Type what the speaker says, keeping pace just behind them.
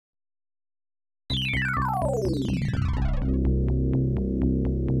Hey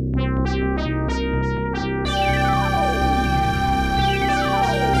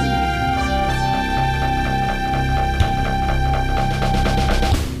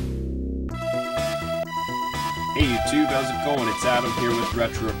YouTube, how's it going? It's Adam here with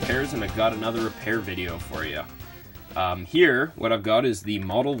Retro Repairs, and I've got another repair video for you. Here, what I've got is the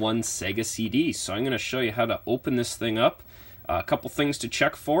Model 1 Sega CD, so I'm going to show you how to open this thing up, a couple things to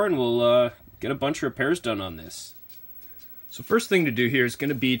check for, and we'll get a bunch of repairs done on this. So first thing to do here is going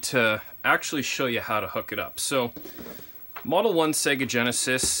to be to actually show you how to hook it up. So, Model 1 Sega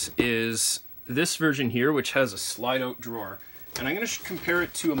Genesis is this version here, which has a slide-out drawer. And I'm going to compare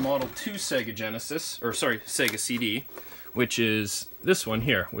it to a Model 2 Sega Genesis, or sorry, Sega CD, which is this one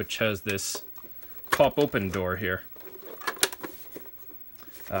here, which has this pop-open door here.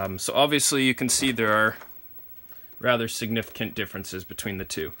 So obviously you can see there are rather significant differences between the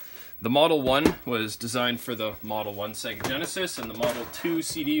two. The Model 1 was designed for the Model 1 Sega Genesis, and the Model 2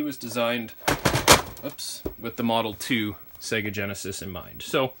 CD was designed, with the Model 2 Sega Genesis in mind.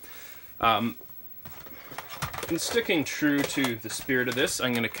 So, in sticking true to the spirit of this,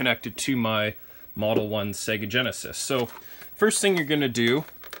 I'm going to connect it to my Model 1 Sega Genesis. So, first thing you're going to do,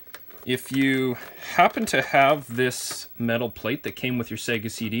 if you happen to have this metal plate that came with your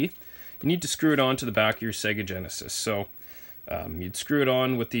Sega CD, you need to screw it onto the back of your Sega Genesis. So, you'd screw it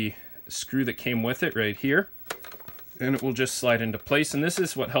on with the screw that came with it right here, and it will just slide into place, and this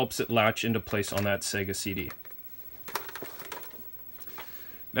is what helps it latch into place on that Sega CD.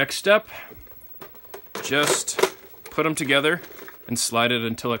 Next step, just put them together and slide it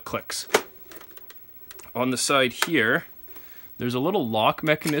until it clicks. On the side here, there's a little lock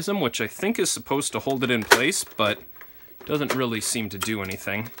mechanism which I think is supposed to hold it in place, but doesn't really seem to do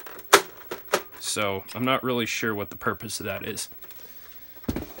anything. So I'm not really sure what the purpose of that is.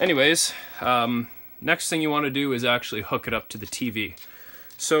 Anyways, next thing you want to do is actually hook it up to the TV.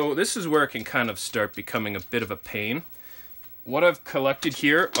 So this is where it can kind of start becoming a bit of a pain. What I've collected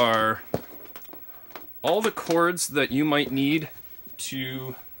here are all the cords that you might need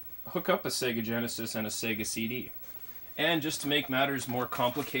to hook up a Sega Genesis and a Sega CD. And just to make matters more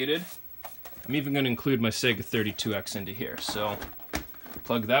complicated, I'm even going to include my Sega 32X into here. So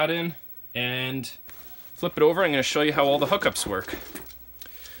plug that in and flip it over. I'm going to show you how all the hookups work.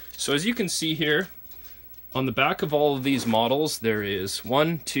 So as you can see here, on the back of all of these models, there is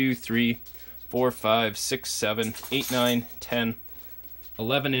 1, 2, 3, 4, 5, 6, 7, 8, 9, 10,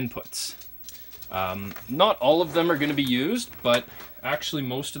 11 inputs. Not all of them are going to be used, but actually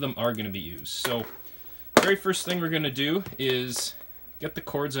most of them are going to be used. So, very first thing we're going to do is get the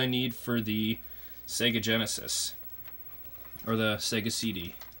cords I need for the Sega Genesis, or the Sega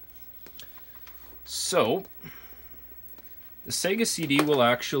CD. So, the Sega CD will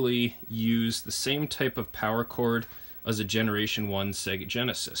actually use the same type of power cord as a Generation 1 Sega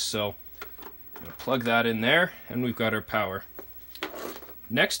Genesis. So, I'm going to plug that in there, and we've got our power.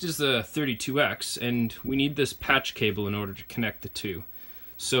 Next is the 32X, and we need this patch cable in order to connect the two.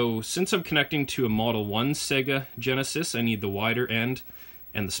 So since I'm connecting to a Model 1 Sega Genesis, I need the wider end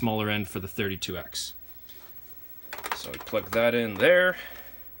and the smaller end for the 32X. So I plug that in there,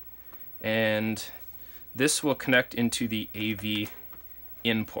 and this will connect into the AV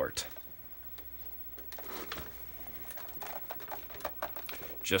in port.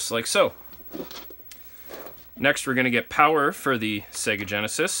 Just like so. Next, we're going to get power for the Sega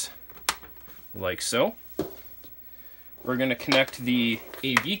Genesis, like so. We're going to connect the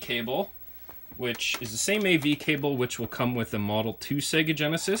AV cable, which is the same AV cable which will come with the Model 2 Sega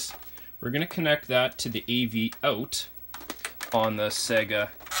Genesis. We're going to connect that to the AV out on the Sega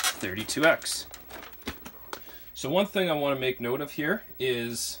 32X. So one thing I want to make note of here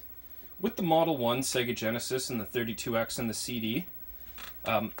is, with the Model 1 Sega Genesis and the 32X and the CD,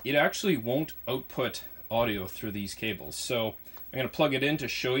 it actually won't output audio through these cables. So I'm going to plug it in to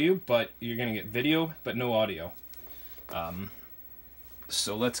show you, but you're going to get video but no audio.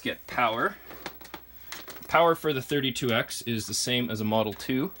 So let's get power. Power for the 32X is the same as a Model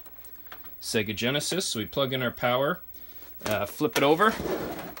 2 Sega Genesis. So we plug in our power, flip it over,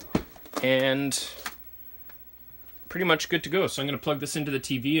 and pretty much good to go. So I'm going to plug this into the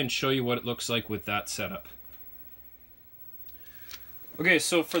TV and show you what it looks like with that setup. Okay,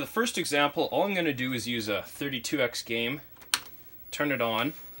 so for the first example, all I'm going to do is use a 32X game, turn it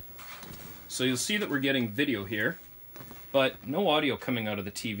on. So you'll see that we're getting video here, but no audio coming out of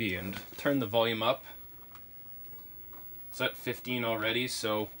the TV, and turn the volume up. It's at 15 already,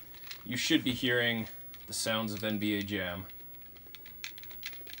 so you should be hearing the sounds of NBA Jam.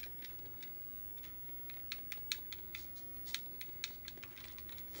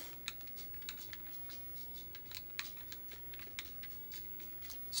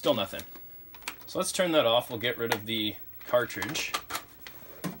 Still nothing. So let's turn that off. We'll get rid of the cartridge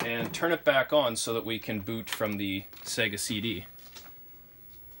and turn it back on so that we can boot from the Sega CD.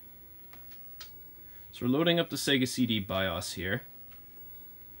 So we're loading up the Sega CD BIOS here.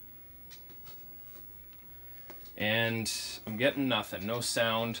 And I'm getting nothing, no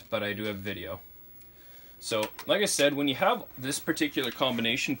sound, but I do have video. So, like I said, when you have this particular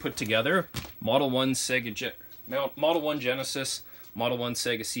combination put together, Model 1 Model 1 Genesis, Model 1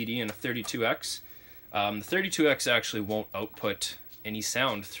 Sega CD, and a 32X, the 32X actually won't output any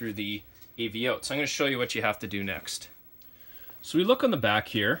sound through the AV out. So I'm going to show you what you have to do next. So we look on the back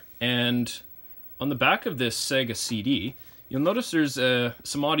here, and on the back of this Sega CD, you'll notice there's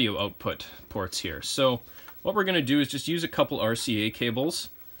some audio output ports here. So what we're going to do is just use a couple RCA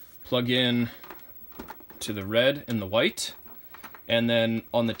cables, plug in to the red and the white, and then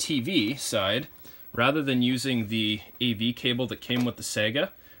on the TV side, rather than using the AV cable that came with the Sega,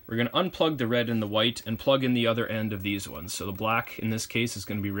 we're going to unplug the red and the white and plug in the other end of these ones. So the black in this case is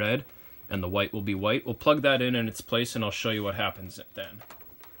going to be red and the white will be white. We'll plug that in its place and I'll show you what happens then.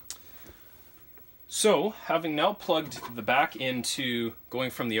 So, having now plugged the back into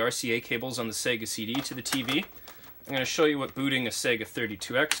going from the RCA cables on the Sega CD to the TV, I'm going to show you what booting a Sega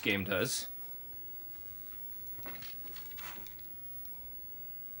 32X game does.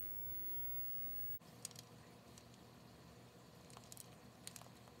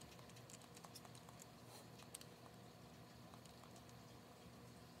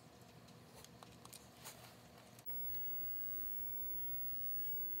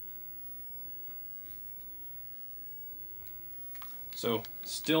 So,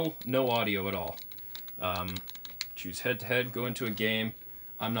 still no audio at all. Choose head-to-head, go into a game.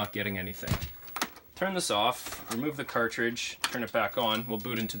 I'm not getting anything. Turn this off, remove the cartridge, turn it back on. We'll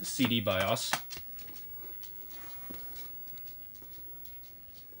boot into the CD BIOS.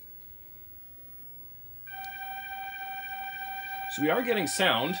 So we are getting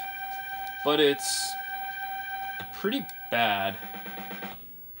sound, but it's pretty bad.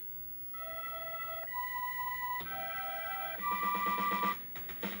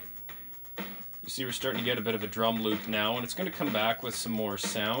 See, we're starting to get a bit of a drum loop now, and it's going to come back with some more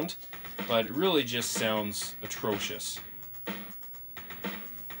sound, but it really just sounds atrocious.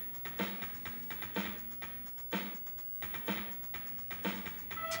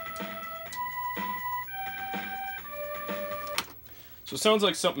 So it sounds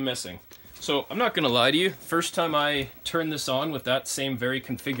like something missing. So I'm not going to lie to you, first time I turned this on with that same very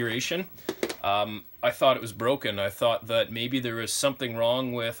configuration, I thought it was broken. I thought that maybe there was something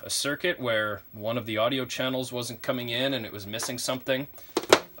wrong with a circuit where one of the audio channels wasn't coming in and it was missing something.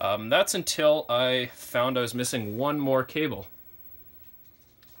 That's until I found I was missing one more cable.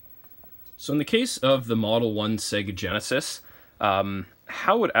 So in the case of the Model 1 Sega Genesis,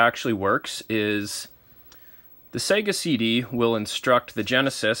 how it actually works is the Sega CD will instruct the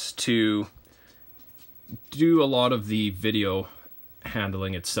Genesis to do a lot of the video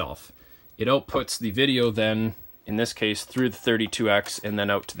handling itself. It outputs the video then, in this case, through the 32X and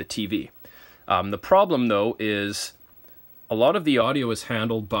then out to the TV. The problem, though, is a lot of the audio is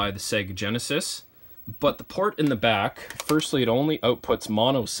handled by the Sega Genesis, but the port in the back, firstly, it only outputs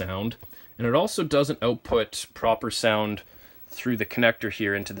mono sound, and it also doesn't output proper sound through the connector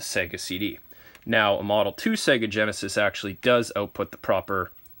here into the Sega CD. Now, a Model 2 Sega Genesis actually does output the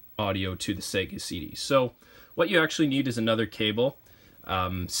proper audio to the Sega CD. So, what you actually need is another cable.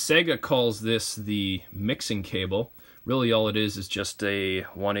 Sega calls this the mixing cable. Really all it is just a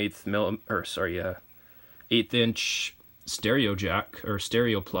 1/8 inch stereo jack or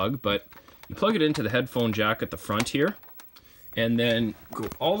stereo plug, but you plug it into the headphone jack at the front here and then go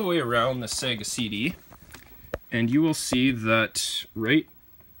all the way around the Sega CD and you will see that right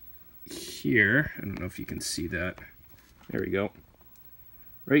here, I don't know if you can see that, there we go.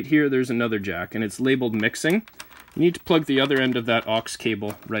 Right here there's another jack and it's labeled mixing. You need to plug the other end of that aux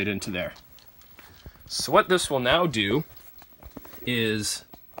cable right into there. So what this will now do is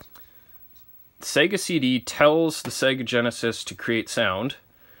Sega CD tells the Sega Genesis to create sound.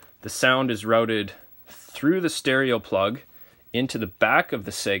 The sound is routed through the stereo plug into the back of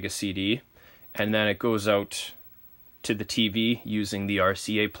the Sega CD, and then it goes out to the TV using the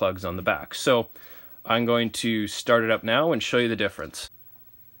RCA plugs on the back. So I'm going to start it up now and show you the difference.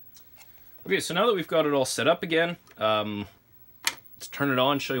 Okay, so now that we've got it all set up again, let's turn it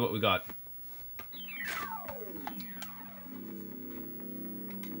on and show you what we got.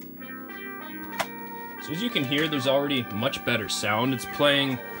 So as you can hear, there's already much better sound. It's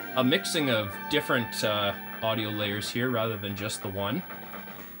playing a mixing of different audio layers here rather than just the one.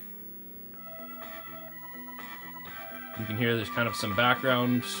 You can hear there's kind of some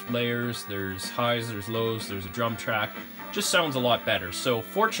background layers, there's highs, there's lows, there's a drum track. Just sounds a lot better. So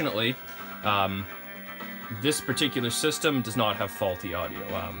fortunately, this particular system does not have faulty audio.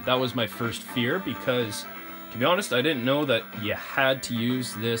 That was my first fear because, to be honest, I didn't know that you had to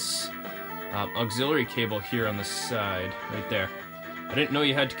use this auxiliary cable here on the side, right there. I didn't know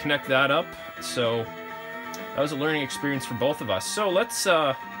you had to connect that up, so that was a learning experience for both of us. So let's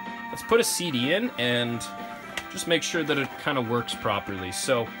put a CD in and just make sure that it kind of works properly.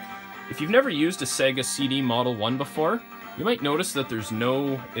 So if you've never used a Sega CD Model 1 before, you might notice that there's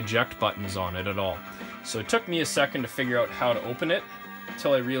no eject buttons on it at all. So it took me a second to figure out how to open it,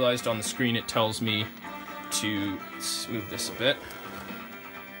 until I realized on the screen it tells me to move this a bit.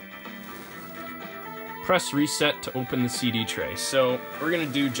 Press reset to open the CD tray. So we're gonna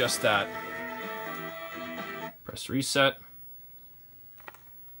do just that. Press reset.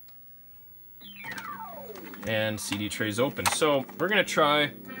 And CD tray's open. So we're gonna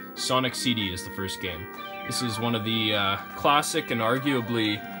try Sonic CD as the first game. This is one of the classic and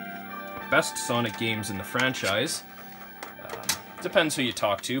arguably best Sonic games in the franchise. Depends who you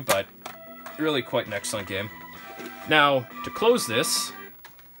talk to, but really quite an excellent game. Now, to close this,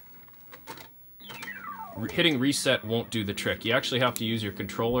 hitting reset won't do the trick. You actually have to use your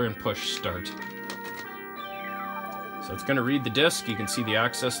controller and push start. So it's gonna read the disc. You can see the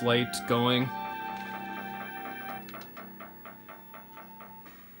access light going.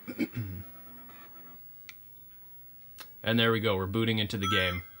 And there we go, we're booting into the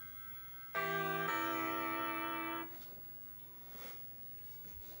game.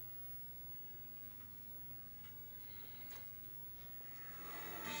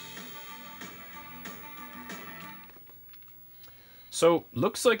 So,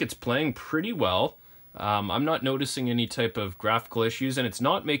 looks like it's playing pretty well. I'm not noticing any type of graphical issues, and it's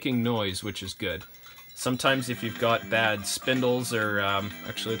not making noise, which is good. Sometimes if you've got bad spindles or...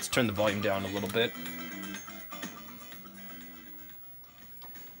 actually, let's turn the volume down a little bit.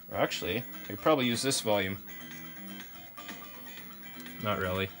 Or actually, I could probably use this volume. Not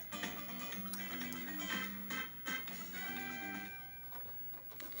really.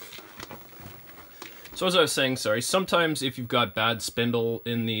 So as I was saying, sorry, sometimes if you've got bad spindle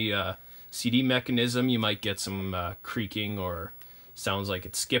in the CD mechanism, you might get some creaking or sounds like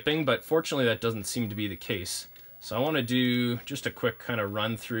it's skipping, but fortunately that doesn't seem to be the case. So I want to do just a quick kind of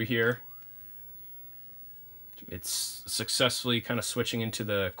run through here. It's successfully kind of switching into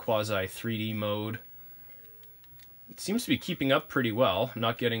the quasi 3D mode. It seems to be keeping up pretty well. I'm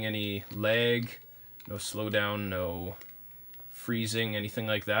not getting any lag, no slowdown, no freezing, anything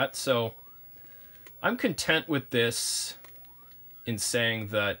like that. So I'm content with this in saying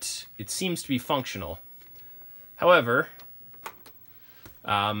that it seems to be functional. However,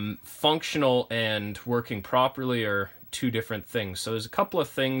 functional and working properly are two different things. So there's a couple of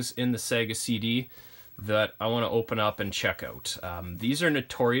things in the Sega CD that I want to open up and check out. These are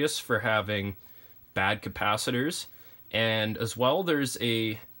notorious for having bad capacitors, and as well there's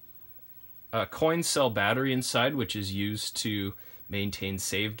a coin cell battery inside which is used to maintain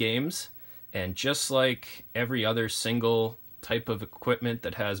save games. And just like every other single type of equipment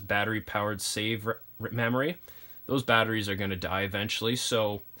that has battery-powered save memory, those batteries are going to die eventually.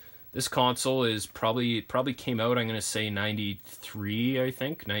 So this console is probably came out, I'm going to say 93, I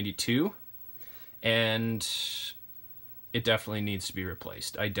think, 92. And it definitely needs to be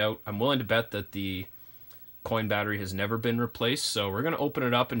replaced. I'm willing to bet that the coin battery has never been replaced, so we're going to open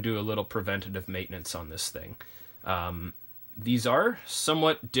it up and do a little preventative maintenance on this thing. These are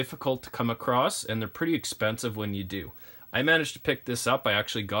somewhat difficult to come across, and they're pretty expensive when you do. I managed to pick this up. I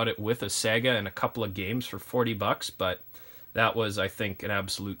actually got it with a Sega and a couple of games for 40 bucks, but that was, I think, an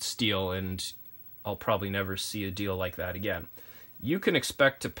absolute steal, and I'll probably never see a deal like that again. You can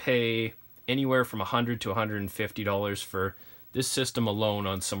expect to pay anywhere from $100 to $150 for this system alone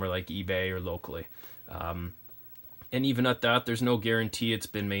on somewhere like eBay or locally. And even at that, there's no guarantee it's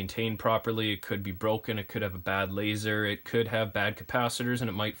been maintained properly. It could be broken, it could have a bad laser, it could have bad capacitors, and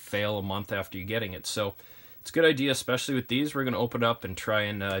it might fail a month after you getting it. So it's a good idea, especially with these. We're going to open up and try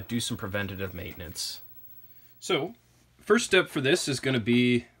and do some preventative maintenance. So, first step for this is going to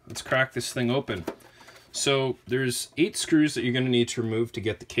be, let's crack this thing open. So there's 8 screws that you're going to need to remove to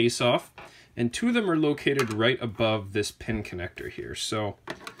get the case off, and 2 of them are located right above this pin connector here. So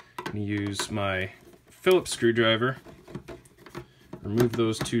I'm going to use my Phillips screwdriver, remove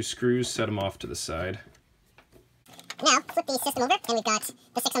those 2 screws, set them off to the side. Now flip the system over, and we've got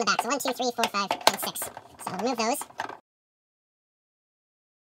the 6 on the back. So 1, 2, 3, 4, 5, and 6. So we'll remove those.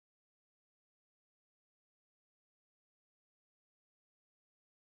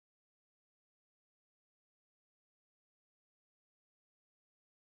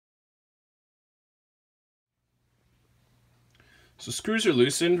 So screws are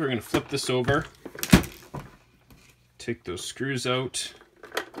loosened. We're going to flip this over. Take those screws out.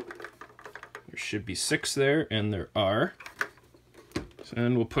 There should be 6 there, and there are.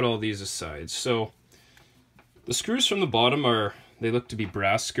 And we'll put all these aside. So the screws from the bottom they look to be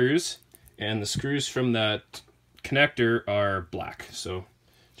brass screws, and the screws from that connector are black. So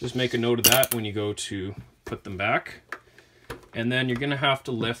just make a note of that when you go to put them back. And then you're going to have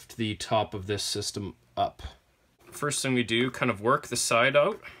to lift the top of this system up. First thing we do, kind of work the side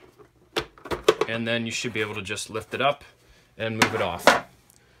out, and then you should be able to just lift it up and move it off.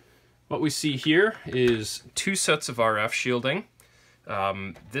 What we see here is 2 sets of RF shielding.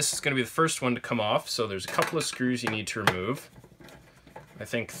 This is going to be the first one to come off, so there's a couple of screws you need to remove. I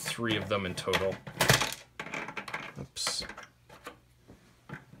think 3 of them in total. Oops.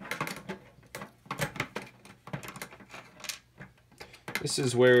 This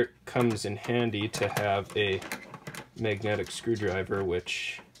is where it comes in handy to have a magnetic screwdriver,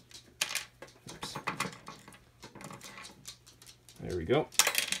 which, oops. There we go.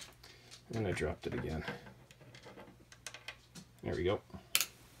 And I dropped it again. There we go.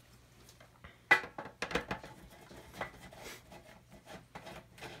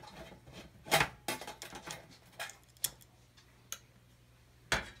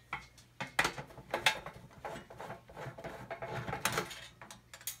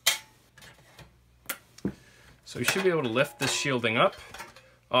 So we should be able to lift this shielding up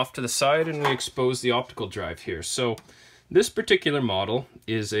off to the side, and we expose the optical drive here. So this particular model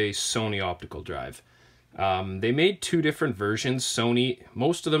is a Sony optical drive. They made 2 different versions. Sony,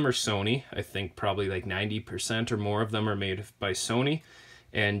 most of them are Sony. I think probably like 90% or more of them are made by Sony.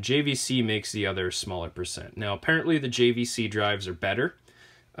 And JVC makes the other smaller percent. Now apparently the JVC drives are better.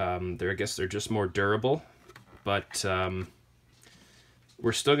 I guess they're just more durable. But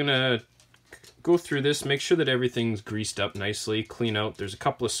we're still gonna go through this, make sure that everything's greased up nicely, clean out. There's a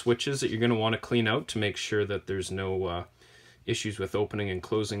couple of switches that you're going to want to clean out to make sure that there's no issues with opening and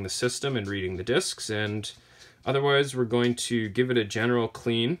closing the system and reading the discs. And otherwise, we're going to give it a general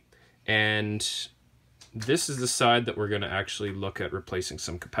clean. And this is the side that we're going to actually look at replacing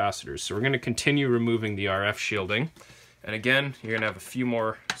some capacitors. So we're going to continue removing the RF shielding. And again, you're going to have a few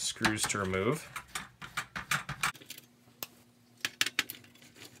more screws to remove.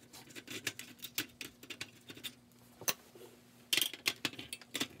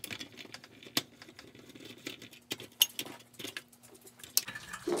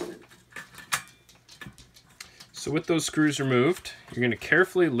 So with those screws removed, you're going to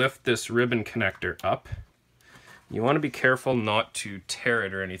carefully lift this ribbon connector up. You want to be careful not to tear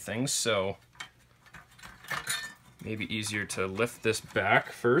it or anything, so maybe easier to lift this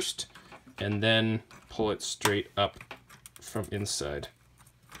back first and then pull it straight up from inside.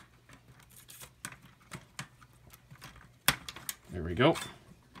 There we go.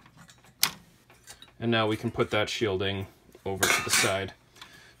 And now we can put that shielding over to the side.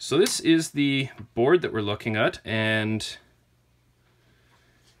 So this is the board that we're looking at, and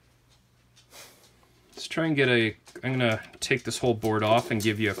let's try and get I'm gonna take this whole board off and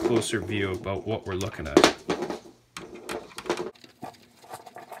give you a closer view about what we're looking at.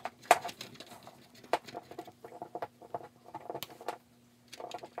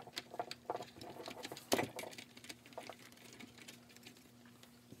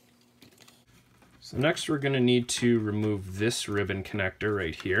 So next we're going to need to remove this ribbon connector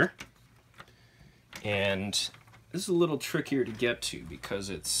right here. And this is a little trickier to get to because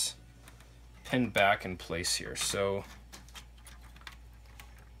it's pinned back in place here. So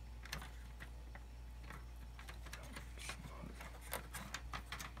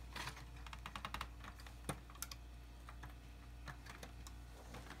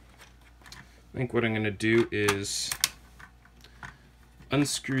I think what I'm going to do is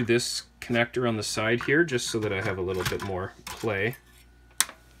unscrew this connector on the side here just so that I have a little bit more play.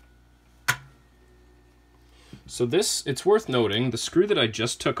 So this, it's worth noting, the screw that I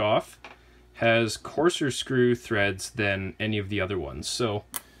just took off has coarser screw threads than any of the other ones. So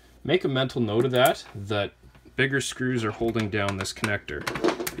make a mental note of that bigger screws are holding down this connector,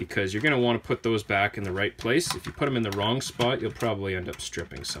 because you're going to want to put those back in the right place. If you put them in the wrong spot, you'll probably end up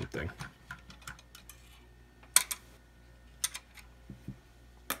stripping something.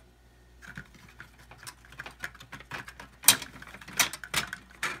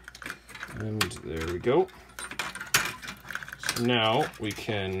 And there we go. So now we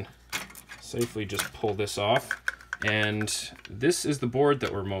can safely just pull this off, and this is the board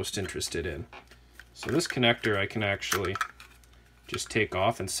that we're most interested in. So this connector I can actually just take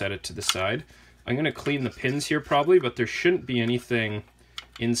off and set it to the side. I'm going to clean the pins here probably, but there shouldn't be anything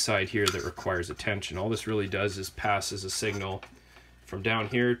inside here that requires attention. All this really does is pass as a signal from down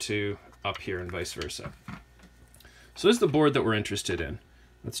here to up here and vice versa. So this is the board that we're interested in.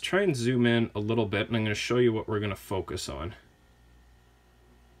 Let's try and zoom in a little bit, and I'm going to show you what we're going to focus on.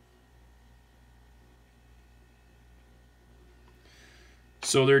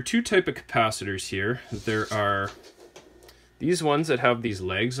 So there are two types of capacitors here. There are these ones that have these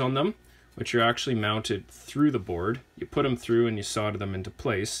legs on them, which are actually mounted through the board. You put them through and you solder them into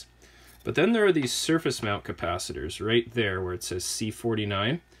place. But then there are these surface mount capacitors right there where it says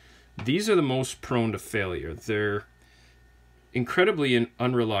C49. These are the most prone to failure. They're incredibly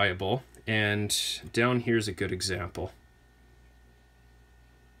unreliable, and down here's a good example.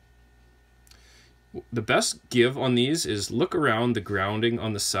 The best give on these is look around the grounding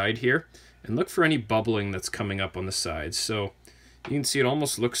on the side here and look for any bubbling that's coming up on the sides. So you can see it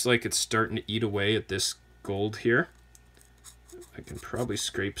almost looks like it's starting to eat away at this gold here. I can probably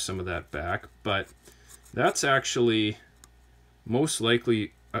scrape some of that back, but that's actually most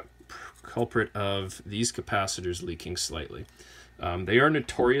likely a culprit of these capacitors leaking slightly. They are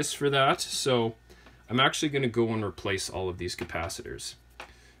notorious for that, so I'm actually going to go and replace all of these capacitors.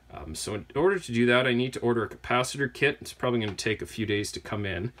 So in order to do that, I need to order a capacitor kit. It's probably going to take a few days to come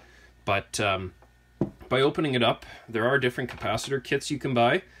in, but by opening it up, there are different capacitor kits you can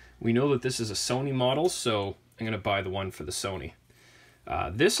buy. We know that this is a Sony model, so I'm going to buy the one for the Sony.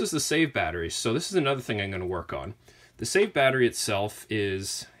 This is the save battery, so this is another thing I'm going to work on. The save battery itself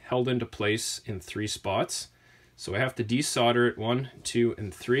is held into place in 3 spots. So I have to desolder it 1, 2,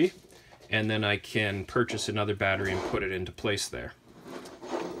 and 3, and then I can purchase another battery and put it into place there.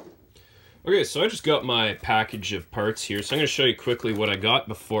 Okay, so I just got my package of parts here, so I'm going to show you quickly what I got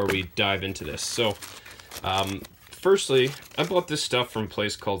before we dive into this. So, firstly, I bought this stuff from a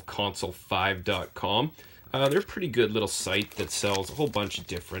place called console5.com. They're a pretty good little site that sells a whole bunch of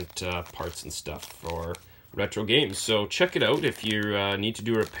different parts and stuff for retro games. So check it out if you need to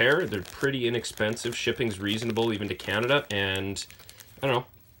do a repair. They're pretty inexpensive. Shipping's reasonable even to Canada, and I don't know,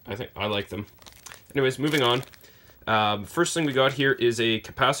 I think I like them. Anyways, moving on. First thing we got here is a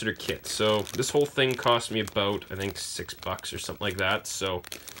capacitor kit. So this whole thing cost me about, I think, $6 or something like that. So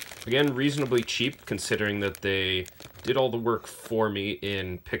again, reasonably cheap considering that they did all the work for me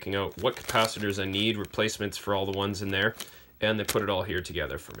in picking out what capacitors I need, replacements for all the ones in there, and they put it all here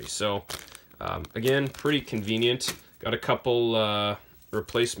together for me. So again, pretty convenient. Got a couple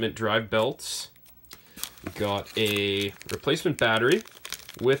replacement drive belts. We got a replacement battery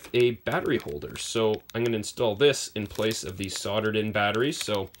with a battery holder. So I'm going to install this in place of these soldered in batteries.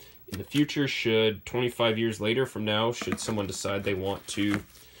 So in the future, 25 years later from now, should someone decide they want to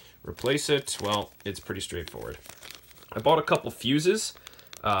replace it, well, it's pretty straightforward. I bought a couple fuses.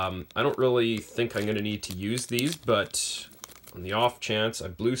 I don't really think I'm going to need to use these, but on the off chance I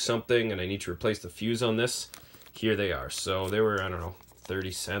blew something and I need to replace the fuse on this, here they are. So they were, I don't know,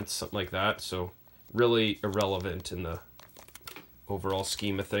 30 cents, something like that. So really irrelevant in the overall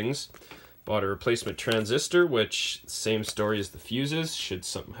scheme of things. Bought a replacement transistor, which same story as the fuses. Should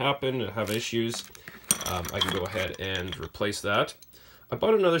something happen and have issues, I can go ahead and replace that. I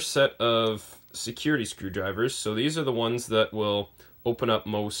bought another set of security screwdrivers. So these are the ones that will open up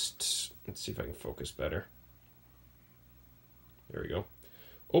most, let's see if I can focus better. There we go.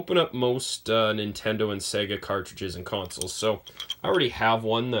 Open up most Nintendo and Sega cartridges and consoles. So I already have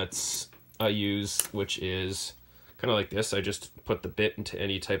one that's I use, which is kind of like this. I just put the bit into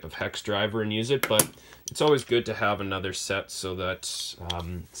any type of hex driver and use it, but it's always good to have another set so that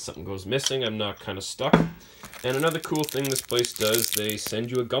something goes missing, I'm not kind of stuck. And another cool thing this place does, they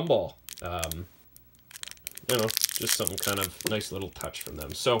send you a gumball. You know, just something kind of nice little touch from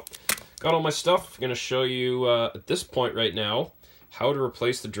them. So got all my stuff. I'm going to show you at this point right now how to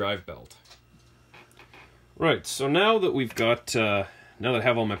replace the drive belt. Right, so now that we've got, now that I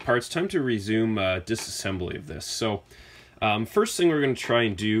have all my parts, time to resume disassembly of this. So first thing we're going to try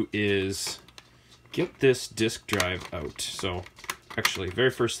and do is get this disk drive out. So actually, very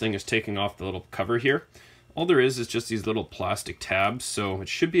first thing is taking off the little cover here. All there is just these little plastic tabs, so it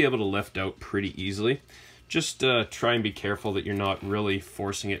should be able to lift out pretty easily. Just try and be careful that you're not really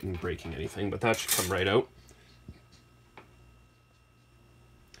forcing it and breaking anything, but that should come right out.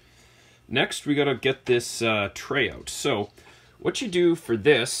 Next, we gotta get this tray out. So what you do for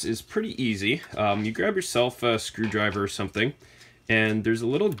this is pretty easy. You grab yourself a screwdriver or something, and there's a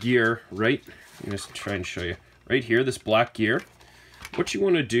little gear right, I'm just try and show you, right here, this black gear. What you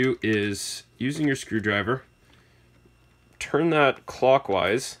want to do is, using your screwdriver, turn that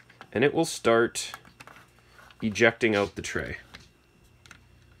clockwise, and it will start ejecting out the tray.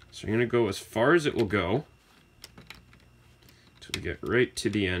 So you're going to go as far as it will go until we get right to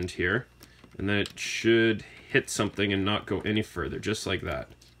the end here, and then it should hit something and not go any further, just like that.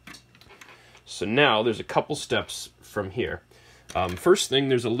 So now there's a couple steps from here. First thing,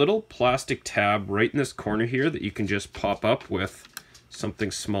 there's a little plastic tab right in this corner here that you can just pop up with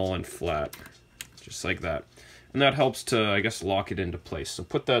something small and flat, just like that. And that helps to, I guess, lock it into place. So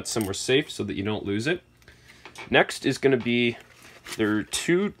put that somewhere safe so that you don't lose it. Next is going to be, there are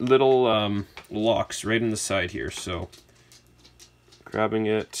two little locks right in the side here. So grabbing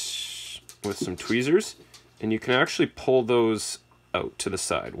it with some tweezers, and you can actually pull those out to the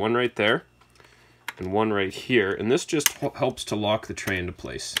side. One right there, and one right here, and this just helps to lock the tray into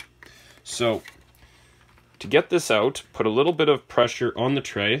place. So to get this out, put a little bit of pressure on the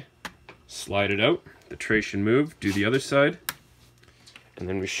tray, slide it out, the tray should move, do the other side, and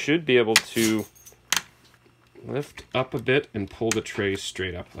then we should be able to lift up a bit and pull the tray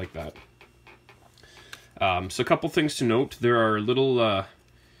straight up like that. So a couple things to note, there are little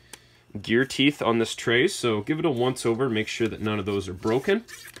gear teeth on this tray, so give it a once over, make sure that none of those are broken.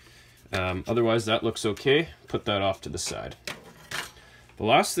 Otherwise that looks okay, put that off to the side. The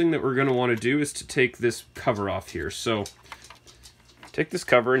last thing that we're going to want to do is to take this cover off here. So take this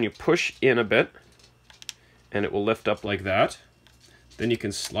cover and you push in a bit and it will lift up like that. Then you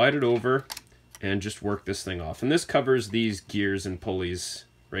can slide it over and just work this thing off. And this covers these gears and pulleys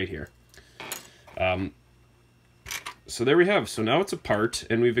right here. So there we have. So now it's apart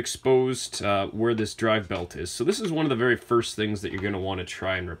and we've exposed where this drive belt is. So this is one of the very first things that you're going to want to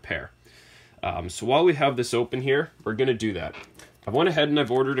try and repair. So while we have this open here, we're going to do that. I went ahead and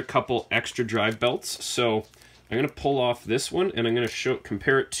I've ordered a couple extra drive belts. So I'm going to pull off this one and I'm going to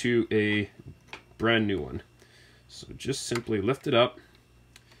compare it to a brand new one. So just simply lift it up,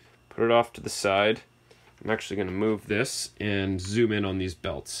 put it off to the side. I'm actually going to move this and zoom in on these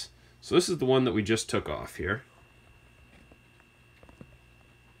belts. So this is the one that we just took off here.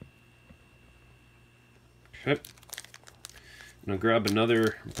 Okay. I'm going to grab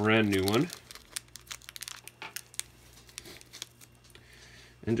another brand new one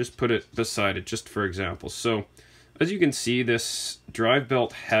and just put it beside it just for example. So as you can see, this drive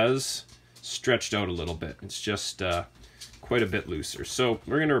belt has stretched out a little bit. It's just quite a bit looser. So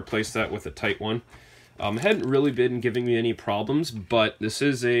we're going to replace that with a tight one. It hadn't really been giving me any problems, but this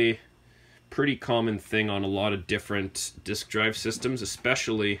is a pretty common thing on a lot of different disk drive systems,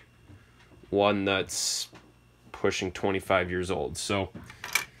 especially one that's pushing 25 years old. So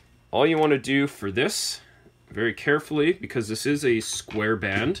all you want to do for this, very carefully, because this is a square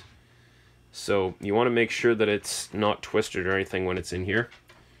band, so you want to make sure that it's not twisted or anything when it's in here.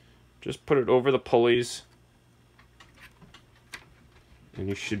 Just put it over the pulleys and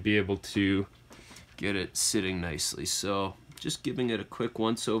you should be able to get it sitting nicely. So just giving it a quick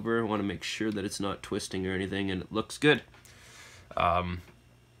once over. I want to make sure that it's not twisting or anything and it looks good.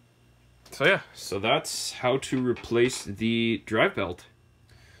 So yeah, so that's how to replace the drive belt.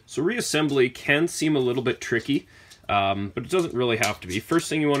 So reassembly can seem a little bit tricky, but it doesn't really have to be. First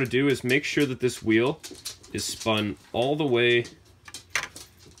thing you want to do is make sure that this wheel is spun all the way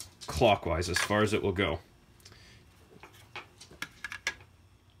clockwise as far as it will go.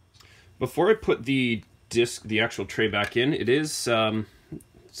 Before I put the disc, the actual tray back in, it is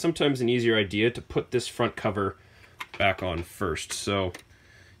sometimes an easier idea to put this front cover back on first. So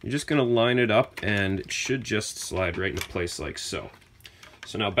you're just going to line it up and it should just slide right into place like so.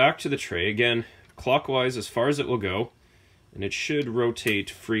 So now back to the tray, again, clockwise as far as it will go, and it should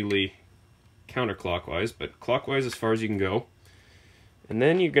rotate freely counterclockwise, but clockwise as far as you can go. And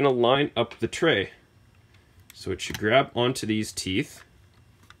then you're going to line up the tray. So it should grab onto these teeth,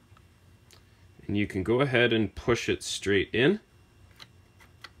 and you can go ahead and push it straight in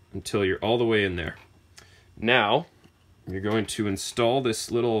until you're all the way in there. Now, you're going to install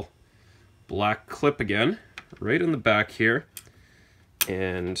this little black clip again, right in the back here,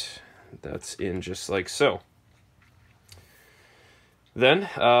 and that's in just like so. Then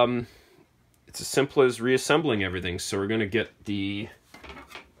it's as simple as reassembling everything. So we're going to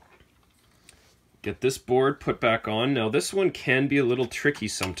get this board put back on. Now this one can be a little tricky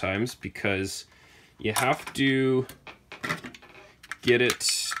sometimes because you have to get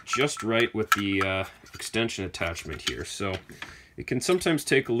it just right with the extension attachment here. So it can sometimes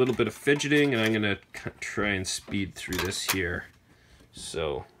take a little bit of fidgeting, and I'm going to try and speed through this here.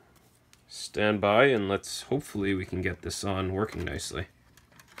 So stand by and hopefully we can get this on working nicely.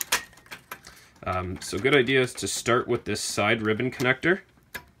 So good idea is to start with this side ribbon connector,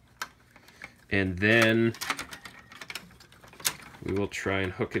 and then we will try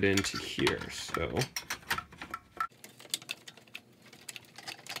and hook it into here. So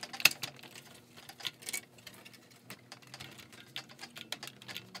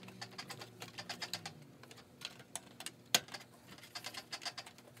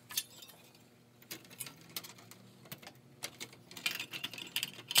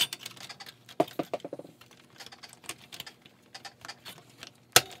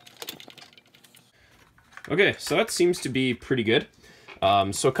Okay, so that seems to be pretty good.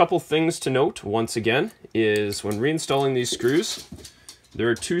 So a couple things to note, once again, is when reinstalling these screws, there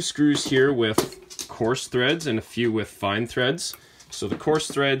are 2 screws here with coarse threads and a few with fine threads. So the coarse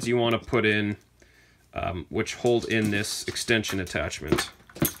threads you want to put in, which hold in this extension attachment.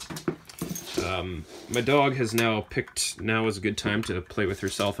 My dog has now picked, now is a good time to play with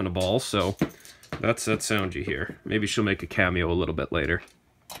herself in a ball, so that's that sound you hear. Maybe she'll make a cameo a little bit later.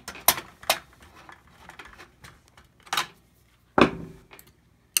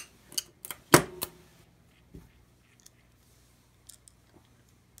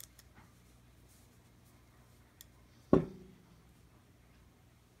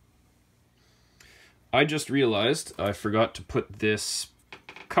 I just realized I forgot to put this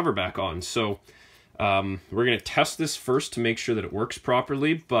cover back on, so we're going to test this first to make sure that it works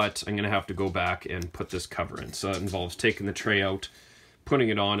properly, but I'm going to have to go back and put this cover in. So that involves taking the tray out, putting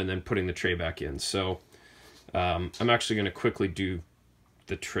it on, and then putting the tray back in. So I'm actually going to quickly do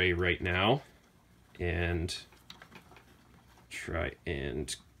the tray right now and try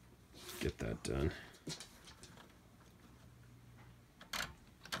and get that done.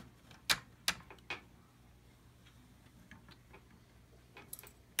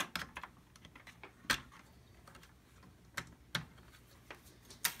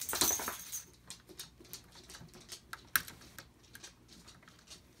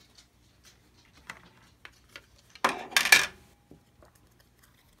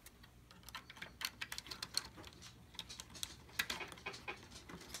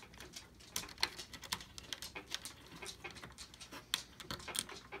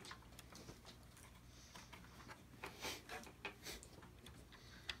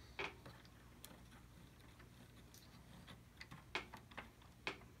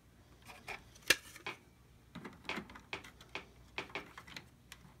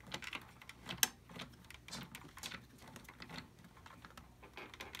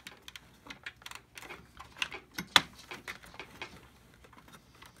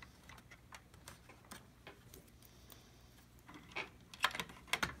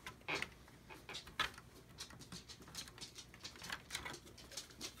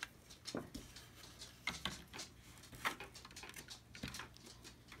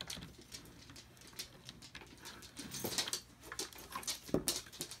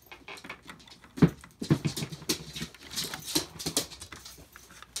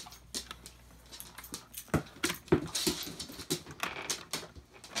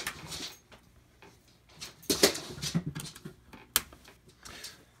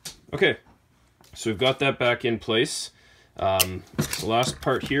 Okay, so we've got that back in place. The last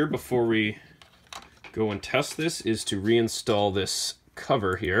part here before we go and test this is to reinstall this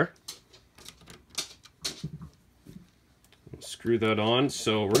cover here. Screw that on.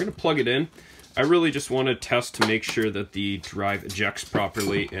 So we're going to plug it in. I really just want to test to make sure that the drive ejects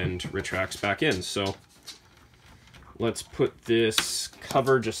properly and retracts back in. So let's put this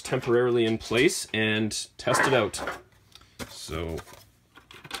cover just temporarily in place and test it out. So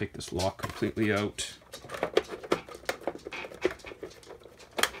take this lock completely out.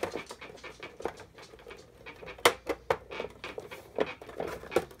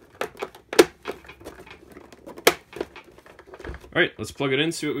 Alright, let's plug it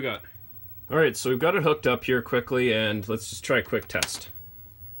in, see what we got. Alright, so we've got it hooked up here quickly, and let's just try a quick test.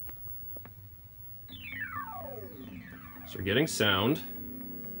 So we're getting sound.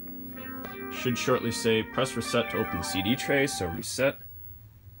 Should shortly say press reset to open the CD tray, so reset.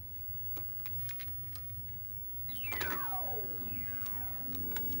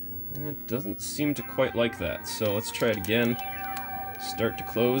 It doesn't seem to quite like that, so let's try it again. Start to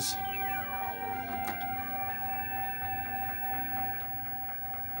close.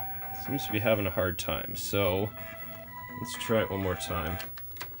 Seems to be having a hard time, so let's try it one more time.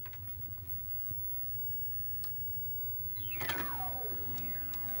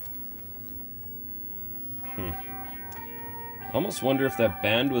 Almost wonder if that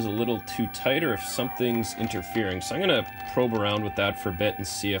band was a little too tight or if something's interfering. So I'm going to probe around with that for a bit and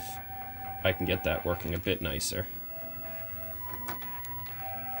see if I can get that working a bit nicer.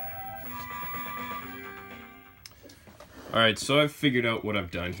 Alright, so I've figured out what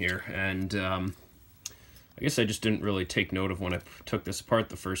I've done here, and I guess I just didn't really take note of when I took this apart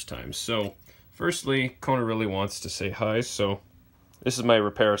the first time. So, firstly, Kona really wants to say hi, so this is my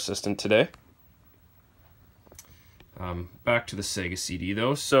repair assistant today. Back to the Sega CD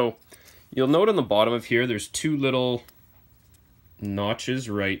though. So you'll note on the bottom of here there's 2 little notches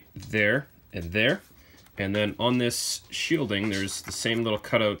right there and there, and then on this shielding there's the same little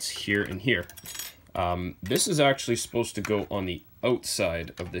cutouts here and here. This is actually supposed to go on the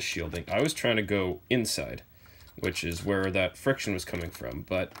outside of the shielding. I was trying to go inside, which is where that friction was coming from,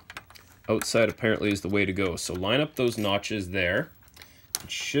 but outside apparently is the way to go. So line up those notches there.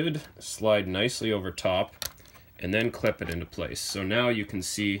 It should slide nicely over top, and then clip it into place. So now you can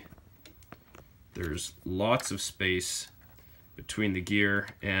see there's lots of space between the gear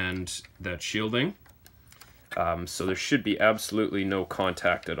and that shielding. So there should be absolutely no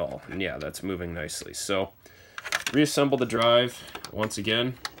contact at all. And yeah, that's moving nicely. So reassemble the drive. Once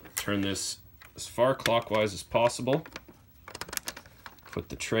again, turn this as far clockwise as possible. Put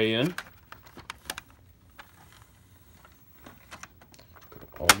the tray in. Go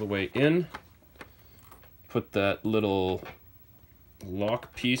all the way in. Put that little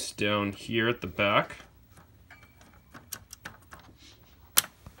lock piece down here at the back.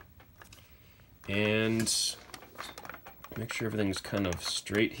 And make sure everything's kind of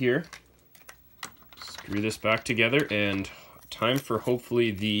straight here. Screw this back together, and time for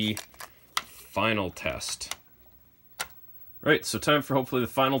hopefully the final test. Right, so time for hopefully the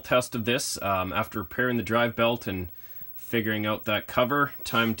final test of this. After repairing the drive belt and figuring out that cover,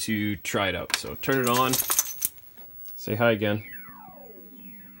 time to try it out. So turn it on. Say hi again.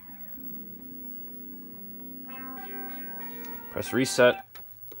 Press reset.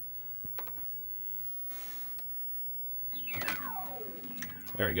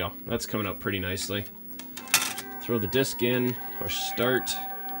 There we go. That's coming out pretty nicely. Throw the disc in, push start.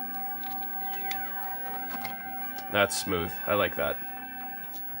 That's smooth. I like that.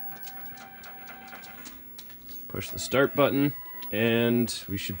 Push the start button, and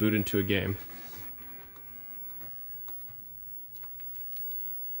we should boot into a game.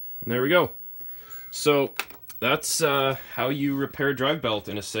 And there we go. So that's how you repair a drive belt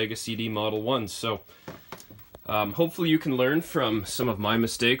in a Sega CD Model 1. So hopefully you can learn from some of my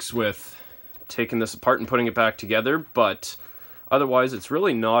mistakes with taking this apart and putting it back together, but otherwise it's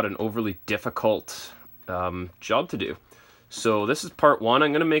really not an overly difficult job to do. So this is part one.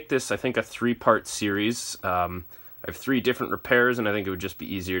 I'm going to make this, I think, a 3-part series. I have 3 different repairs, and I think it would just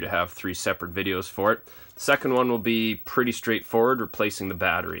be easier to have 3 separate videos for it. The second one will be pretty straightforward, replacing the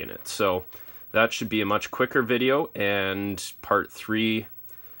battery in it. So that should be a much quicker video, and part 3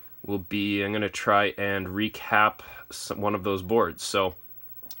 will be, I'm going to try and recap one of those boards. So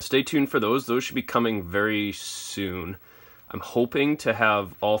stay tuned for those. Those should be coming very soon. I'm hoping to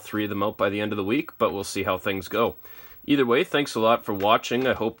have all 3 of them out by the end of the week, but we'll see how things go. Either way, thanks a lot for watching.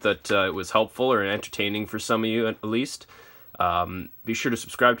 I hope that it was helpful or entertaining for some of you at least. Be sure to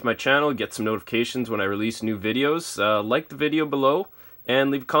subscribe to my channel, get some notifications when I release new videos. Like the video below, and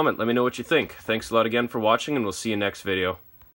leave a comment. Let me know what you think. Thanks a lot again for watching, and we'll see you next video.